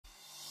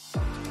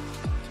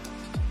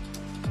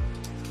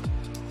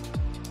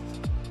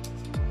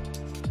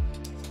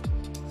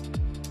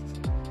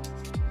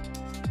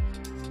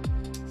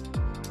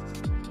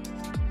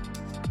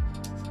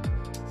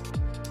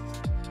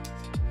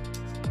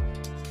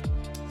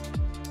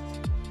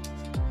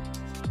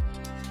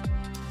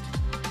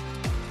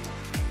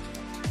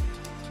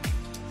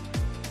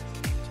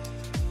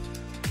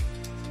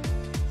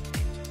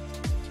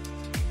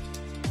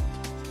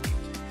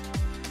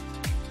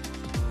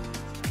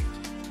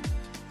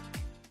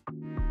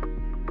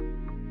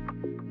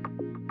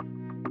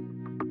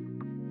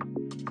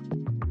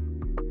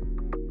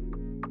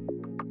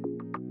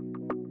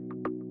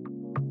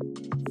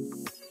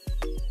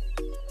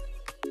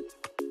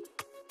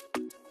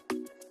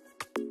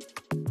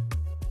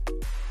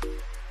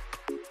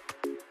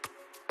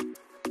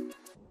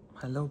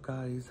Hello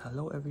guys,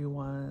 hello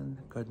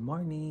everyone, good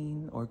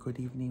morning or good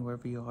evening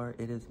wherever you are.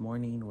 It is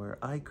morning where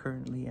I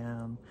currently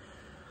am.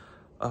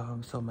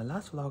 So my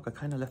last vlog, I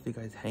kind of left you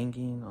guys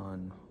hanging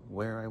on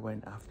where I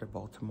went after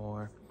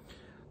Baltimore.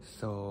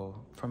 So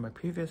from my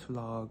previous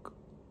vlog,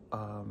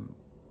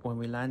 when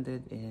we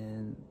landed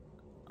in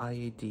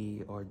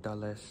IAD or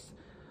Dulles,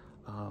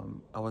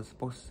 I was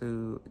supposed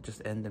to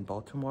just end in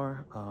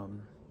Baltimore.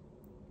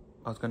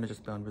 I was going to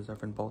just be on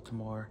reserve in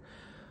Baltimore.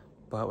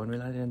 But when we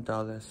landed in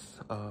Dulles,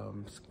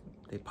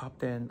 they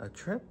popped in a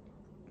trip,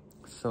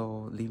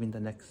 so leaving the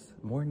next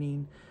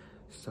morning.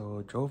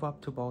 So drove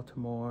up to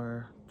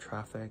Baltimore,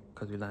 traffic,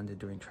 because we landed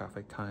during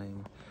traffic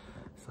time.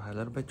 So I had a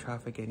little bit of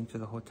traffic getting to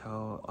the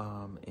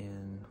hotel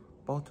in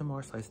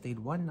Baltimore, so I stayed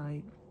one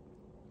night.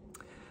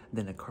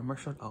 Then I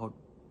commercialed out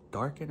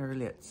dark and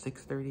early at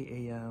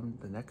 6:30 a.m.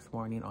 the next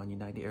morning on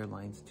United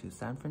Airlines to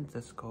San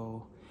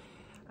Francisco.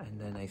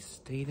 And then I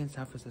stayed in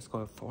San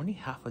Francisco for only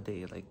half a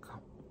day. Like,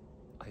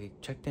 I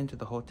checked into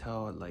the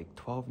hotel at like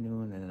 12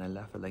 noon and then I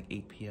left at like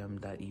 8 p.m.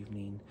 that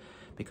evening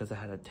because I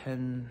had a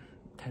 10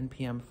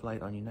 p.m.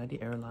 flight on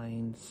United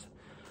Airlines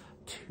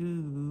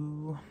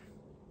to...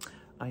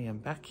 I am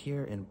back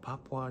here in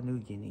Papua New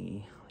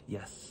Guinea.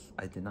 Yes,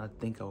 I did not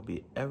think I would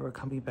be ever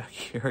coming back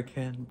here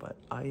again, but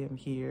I am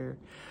here.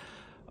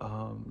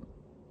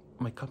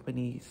 My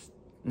company,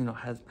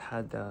 has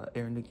had the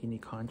Air Niugini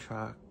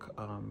contract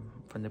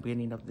from the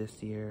beginning of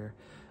this year,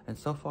 and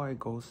so far it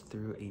goes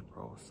through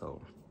April, so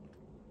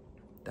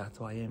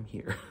that's why I am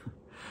here.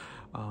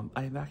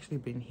 I've actually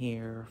been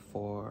here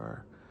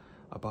for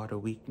about a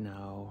week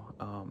now.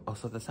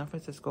 Also, the San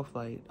Francisco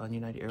flight on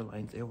United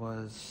Airlines,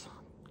 is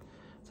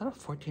that a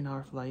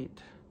 14-hour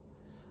flight?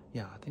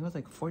 Yeah, I think it was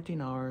like 14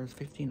 hours,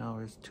 15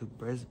 hours to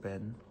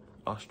Brisbane,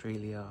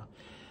 Australia.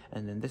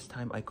 And then this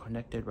time I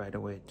connected right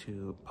away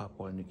to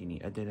Papua New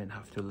Guinea. I didn't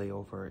have to lay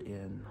over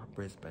in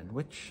Brisbane,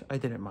 which I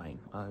didn't mind.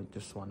 I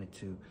just wanted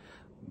to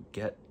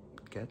get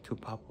to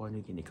Papua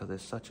New Guinea because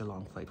it's such a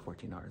long flight,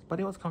 14 hours. But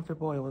it was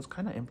comfortable. It was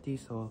kind of empty,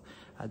 so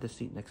I had the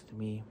seat next to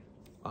me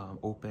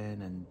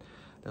open, and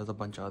there was a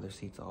bunch of other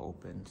seats all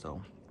open.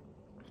 So,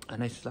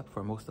 and I slept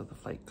for most of the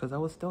flight because I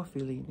was still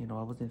feeling,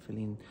 I wasn't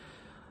feeling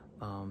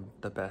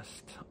the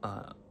best,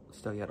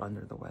 still yet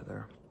under the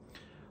weather.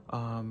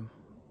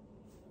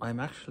 I'm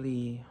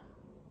actually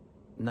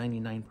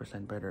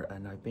 99% better,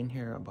 and I've been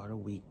here about a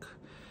week.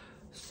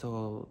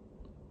 So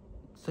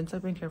since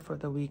I've been here for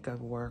the week,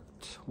 I've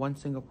worked one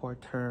Singapore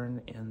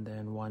turn and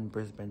then one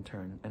Brisbane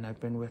turn, and I've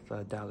been with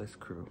the Dallas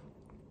crew.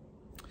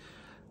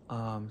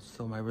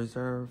 So my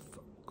reserve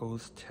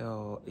goes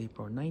till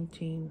April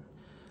 19,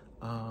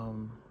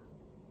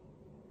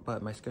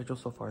 but my schedule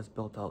so far is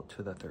built out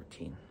to the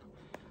 13th.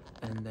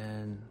 And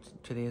then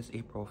today is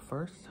April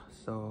 1st,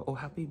 so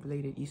happy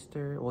belated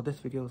Easter. Well, this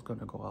video is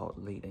gonna go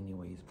out late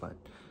anyways, but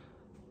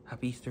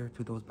happy Easter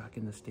to those back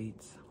in the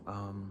States.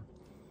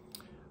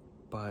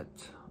 But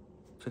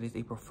today's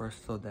April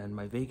 1st, so then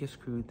my Vegas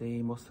crew,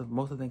 most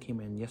of them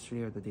came in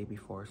yesterday or the day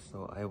before,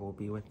 so I will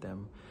be with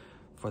them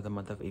for the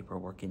month of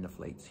April working the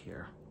flights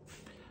here.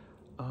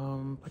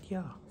 But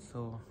yeah,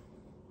 so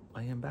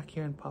I am back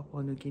here in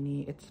Papua New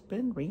Guinea. It's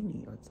been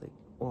rainy. It's like,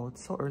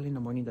 it's so early in the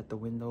morning that the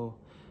window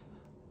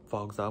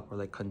fogs up, or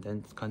like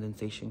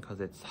condensation, because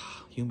it's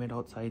humid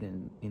outside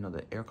and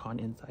the aircon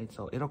inside,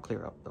 so it'll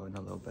clear up though in a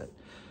little bit.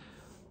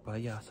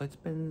 But yeah, so it's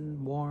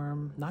been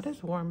warm, not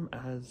as warm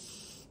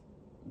as,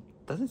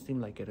 doesn't seem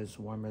like it as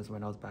warm as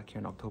when I was back here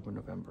in October,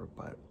 November,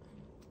 but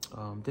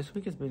this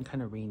week has been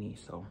kind of rainy,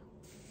 so,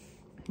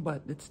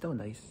 but it's still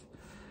nice.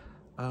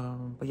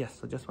 But yes,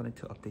 so just wanted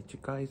to update you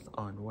guys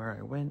on where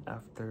I went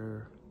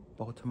after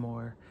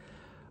Baltimore.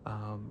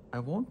 I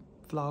won't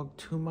vlog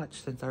too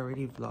much since I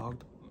already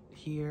vlogged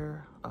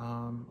here.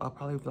 I'll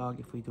probably vlog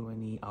if we do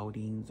any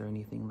outings or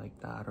anything like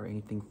that, or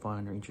anything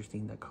fun or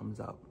interesting that comes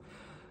up.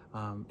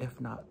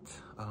 If not,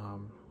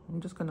 I'm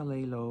just gonna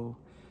lay low,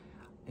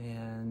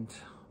 and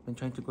been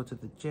trying to go to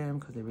the gym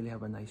because they really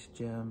have a nice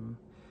gym,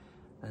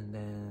 and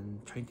then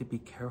trying to be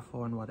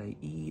careful on what I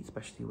eat,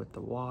 especially with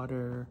the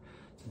water,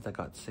 since I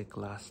got sick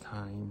last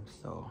time.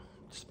 So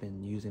just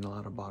been using a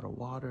lot of bottled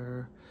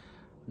water,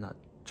 not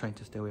trying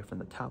to stay away from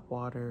the tap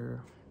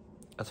water,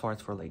 as far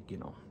as for like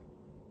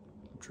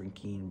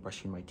drinking,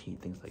 brushing my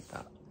teeth, things like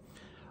that.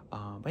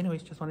 But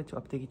anyways, just wanted to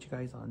update you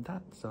guys on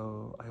that,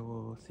 so I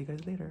will see you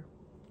guys later.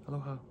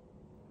 Aloha.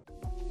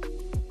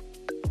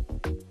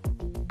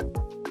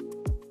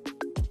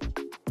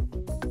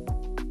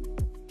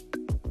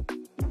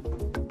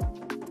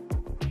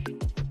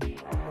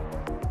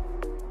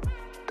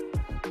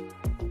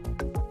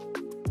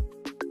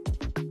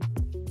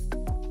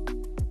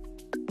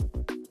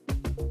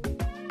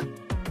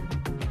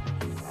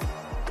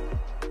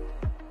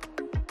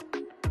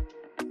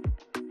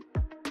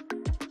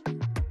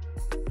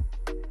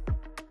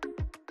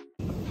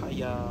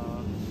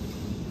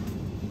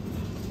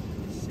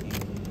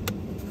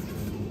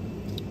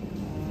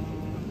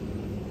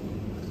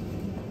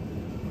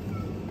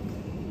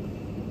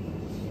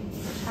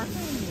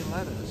 Hardly any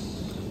lettuce.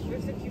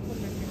 Where's the cucumber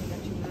thing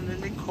that you want?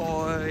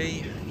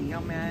 Lilikoi,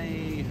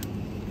 yummy.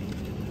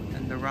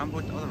 And the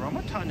rambutan, oh, the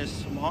rambutan is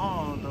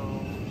small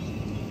though.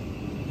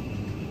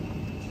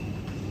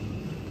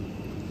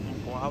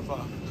 And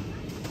guava.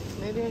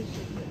 Maybe I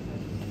should get that.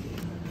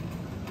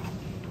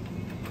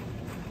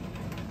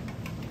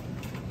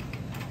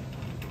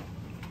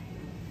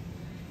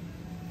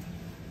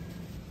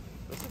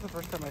 This is the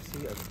first time I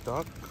see a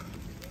duck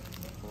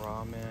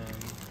ramen.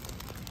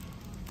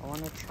 I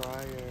want to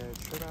try it.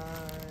 Should I?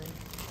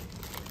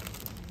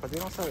 But they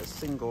don't sell it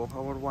single. I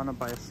would want to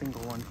buy a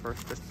single one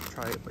first just to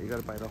try it. But you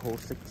gotta buy the whole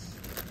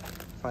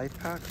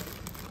 5-pack.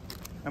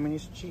 I mean,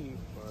 it's cheap,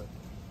 but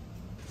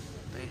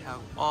they have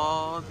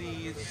all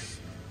these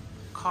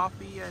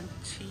coffee and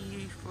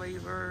tea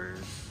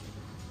flavors.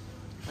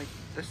 Like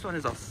this one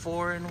is a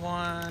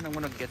 4-in-1. I'm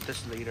gonna get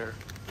this later.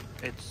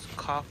 It's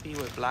coffee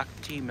with black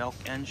tea, milk,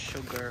 and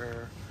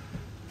sugar.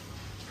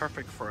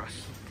 Perfect for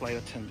us flight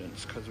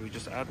attendants because we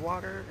just add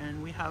water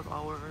and we have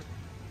our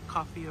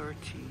coffee or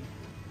tea.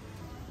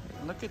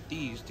 And look at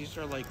these. These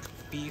are like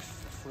beef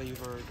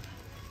flavored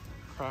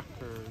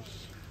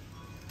crackers.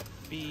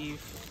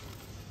 Beef.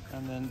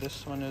 And then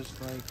this one is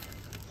like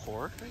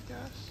pork, I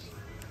guess.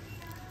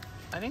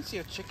 I didn't see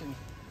a chicken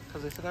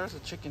because if there's a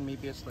chicken,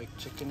 maybe it's like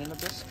chicken in a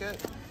biscuit.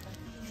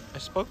 I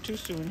spoke too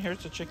soon.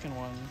 Here's the chicken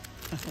one.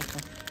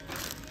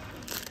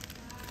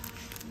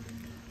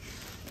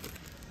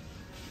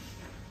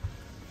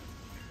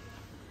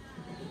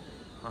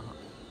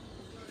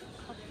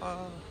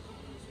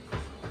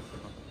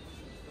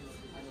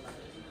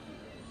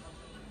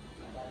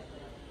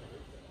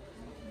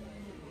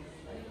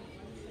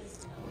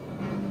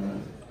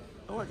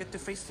 Oh, I get to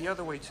face the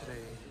other way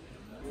today.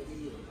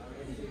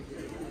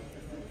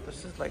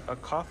 This is like a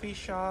coffee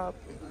shop,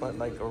 but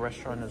like a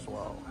restaurant as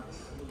well.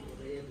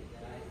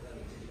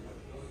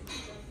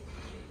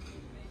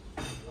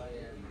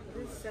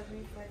 This is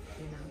 75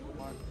 kina.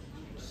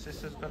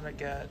 Sis is gonna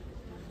get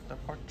the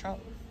pork chop.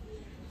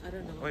 I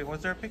don't know. Wait,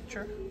 was there a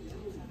picture?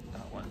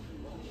 That one.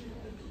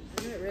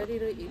 I'm not ready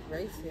to eat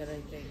rice yet,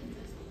 I think.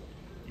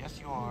 Yes,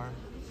 you are.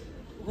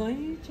 Why are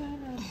you trying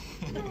to?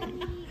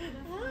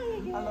 Hi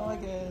again. Hello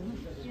again.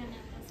 You wanna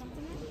add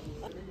something else?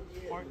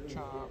 Pork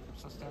chop.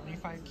 So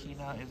 75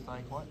 kina is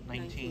like what?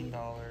 $19.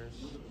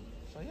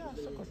 So yeah,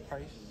 it's a good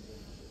price.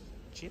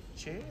 Cheap.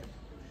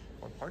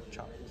 Or pork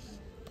chops.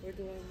 Where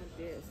do I want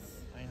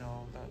this? I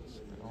know, that's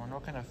good. I wonder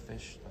what kind of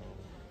fish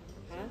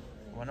though. Huh?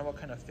 I wonder what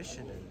kind of fish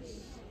it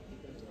is.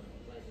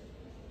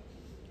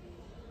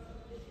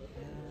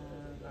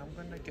 And I'm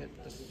gonna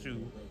get the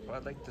soup. I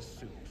like the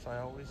soup, so I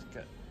always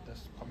get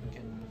this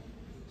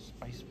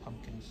spice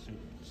pumpkin soup.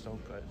 It's so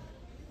good.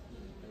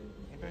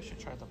 Maybe I should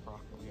try the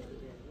broccoli.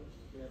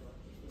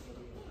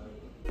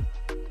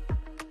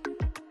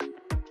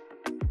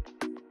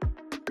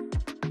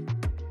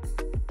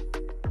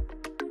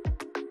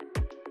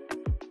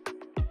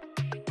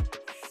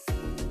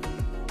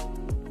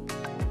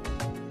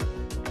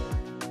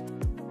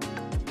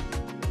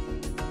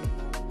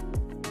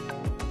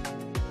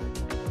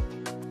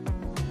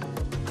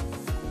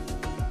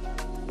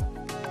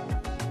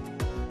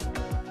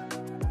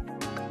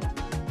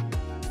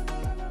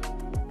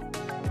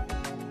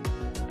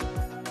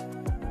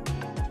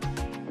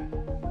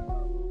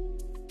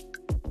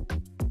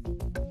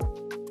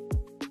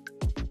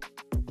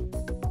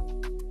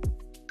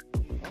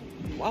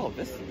 Wow,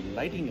 this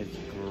lighting is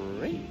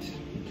great.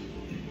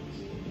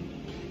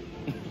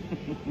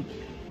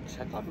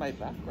 Check out my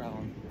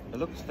background. It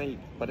looks fake,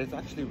 but it's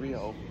actually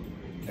real.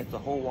 It's a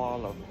whole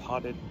wall of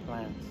potted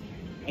plants.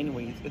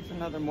 Anyways, it's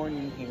another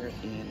morning here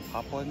in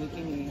Papua New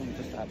Guinea. I'm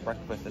just at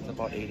breakfast. It's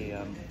about 8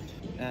 a.m.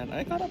 And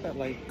I got up at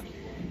like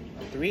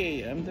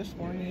 3 a.m. this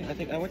morning. I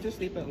think I went to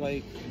sleep at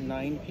like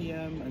 9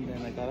 p.m. and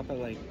then I got up at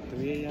like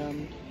 3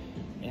 a.m.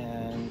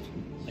 and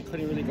I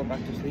couldn't really go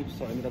back to sleep,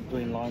 so I ended up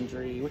doing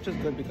laundry, which is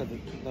good because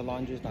the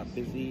laundry is not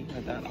busy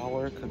at that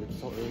hour because it's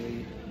so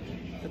early.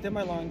 I did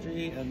my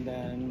laundry and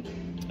then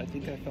I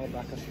think I fell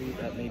back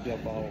asleep at maybe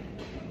about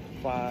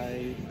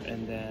 5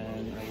 and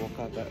then I woke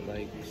up at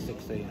like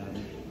 6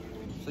 a.m.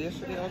 So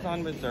yesterday I was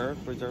on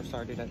reserve. Reserve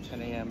started at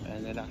 10 a.m.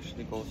 and it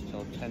actually goes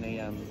till 10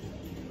 a.m.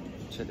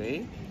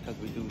 today because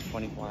we do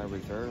 24-hour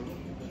reserve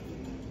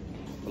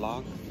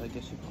blocks, I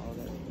guess you call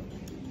it.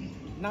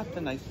 Not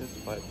the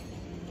nicest, but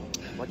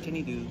what can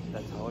you do?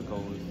 That's how it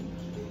goes.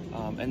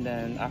 And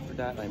then after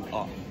that, I'm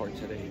off for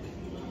today.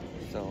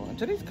 So and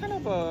today's kind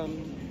of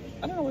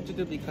I don't know what to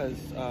do because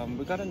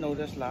we got a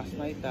notice last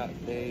night that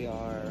they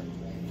are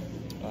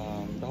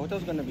the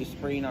hotel's going to be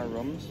spraying our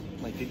rooms.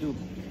 Like they do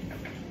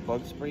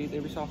bug sprays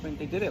every so often.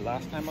 They did it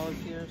last time I was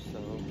here. So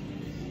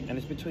and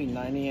it's between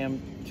 9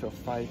 a.m. to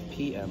 5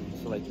 p.m.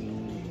 So like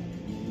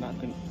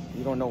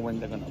you don't know when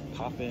they're gonna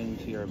pop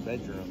into your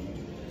bedroom.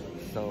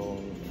 So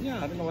yeah,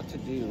 I don't know what to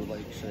do.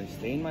 Like, should I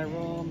stay in my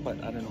room?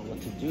 But I don't know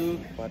what to do.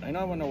 But I know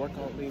I want to work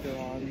out later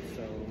on,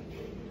 so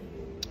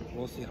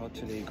we'll see how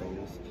today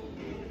goes.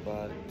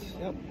 But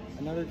yep,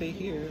 another day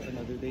here,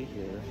 another day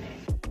here.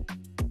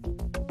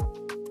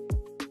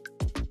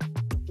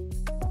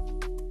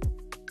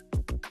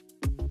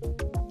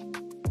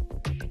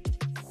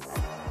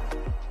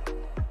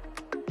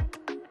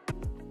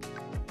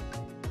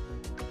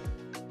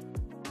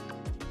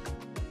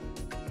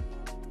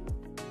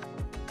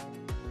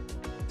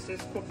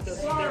 sis cooked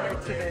us dinner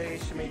today.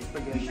 She made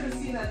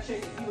spaghetti.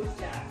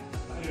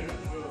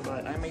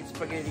 But I made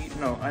spaghetti.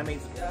 No, I made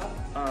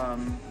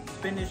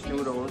spinach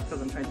noodles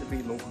because I'm trying to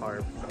be low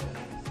carb.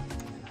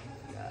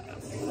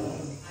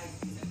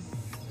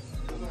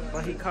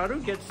 Well,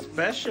 Hikaru gets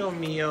special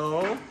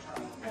meal.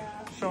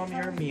 Show him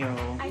your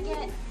meal. I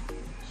get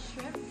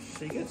shrimp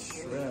She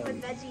gets shrimp.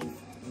 with veggies.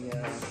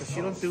 Yeah, because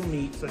she don't do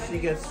meat, so she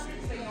gets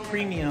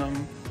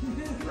premium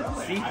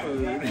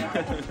seafood.